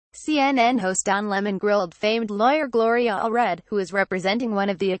CNN host Don Lemon grilled famed lawyer Gloria Allred, who is representing one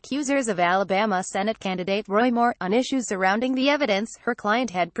of the accusers of Alabama Senate candidate Roy Moore, on issues surrounding the evidence her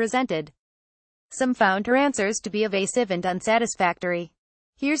client had presented. Some found her answers to be evasive and unsatisfactory.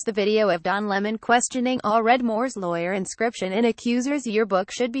 Here's the video of Don Lemon questioning Allred Moore's lawyer. Inscription in accuser's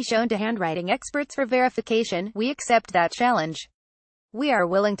yearbook should be shown to handwriting experts for verification. We accept that challenge. We are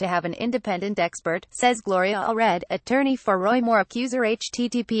willing to have an independent expert, says Gloria Allred, attorney for Roy Moore, accuser.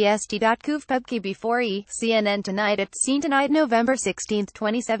 https://t.couvpubkey CNN tonight at Scene Tonight, November 16,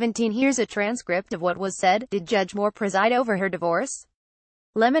 2017. Here's a transcript of what was said. Did Judge Moore preside over her divorce?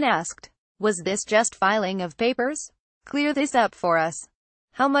 Lemon asked. Was this just filing of papers? Clear this up for us.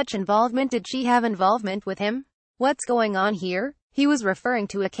 How much involvement did she have with him? What's going on here? He was referring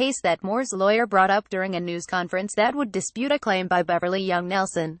to a case that Moore's lawyer brought up during a news conference that would dispute a claim by Beverly Young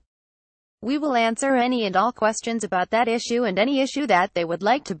Nelson. We will answer any and all questions about that issue and any issue that they would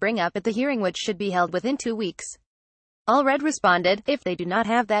like to bring up at the hearing, which should be held within 2 weeks. Allred responded, if they do not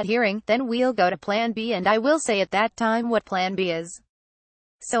have that hearing, then we'll go to Plan B, and I will say at that time what Plan B is.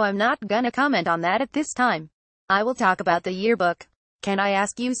 So I'm not gonna comment on that at this time. I will talk about the yearbook. Can I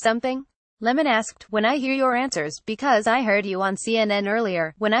ask you something? Lemon asked. When I hear your answers, because I heard you on CNN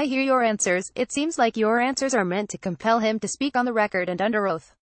earlier, when I hear your answers, it seems like your answers are meant to compel him to speak on the record and under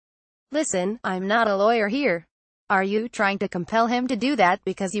oath. Listen, I'm not a lawyer here. Are you trying to compel him to do that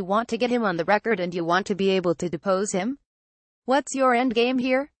because you want to get him on the record and you want to be able to depose him? What's your end game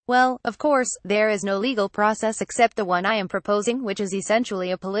here? Well, of course, there is no legal process except the one I am proposing, which is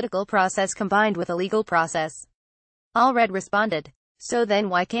essentially a political process combined with a legal process. Allred responded. So then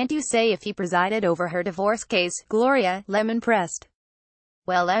why can't you say if he presided over her divorce case? Gloria, Lemon pressed.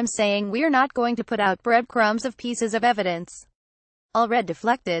 Well, I'm saying we're not going to put out breadcrumbs of pieces of evidence. Allred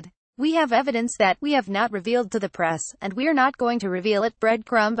deflected. We have evidence that we have not revealed to the press, and we're not going to reveal it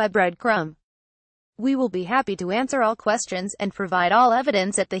breadcrumb by breadcrumb. We will be happy to answer all questions and provide all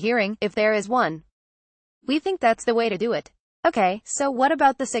evidence at the hearing, if there is one. We think that's the way to do it. Okay, so what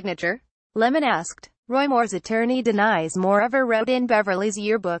about the signature? Lemon asked. Roy Moore's attorney denies Moore ever wrote in Beverly's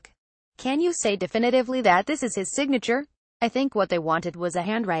yearbook. Can you say definitively that this is his signature? I think what they wanted was a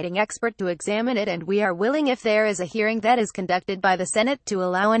handwriting expert to examine it, and we are willing, if there is a hearing that is conducted by the Senate, to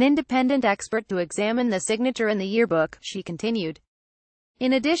allow an independent expert to examine the signature in the yearbook, she continued.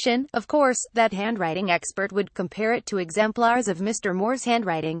 In addition, of course, that handwriting expert would compare it to exemplars of Mr. Moore's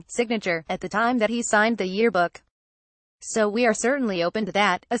handwriting signature at the time that he signed the yearbook. So we are certainly open to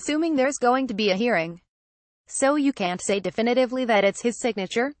that, assuming there's going to be a hearing. So you can't say definitively that it's his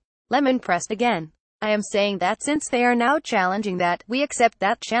signature? Lemon pressed again. I am saying that since they are now challenging that, we accept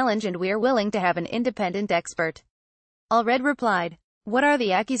that challenge and we're willing to have an independent expert. Allred replied. What are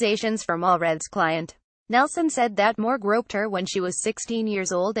the accusations from Allred's client? Nelson said that Moore groped her when she was 16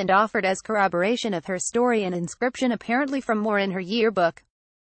 years old and offered as corroboration of her story an inscription apparently from Moore in her yearbook.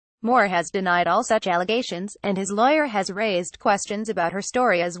 Moore has denied all such allegations, and his lawyer has raised questions about her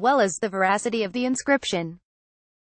story as well as the veracity of the inscription.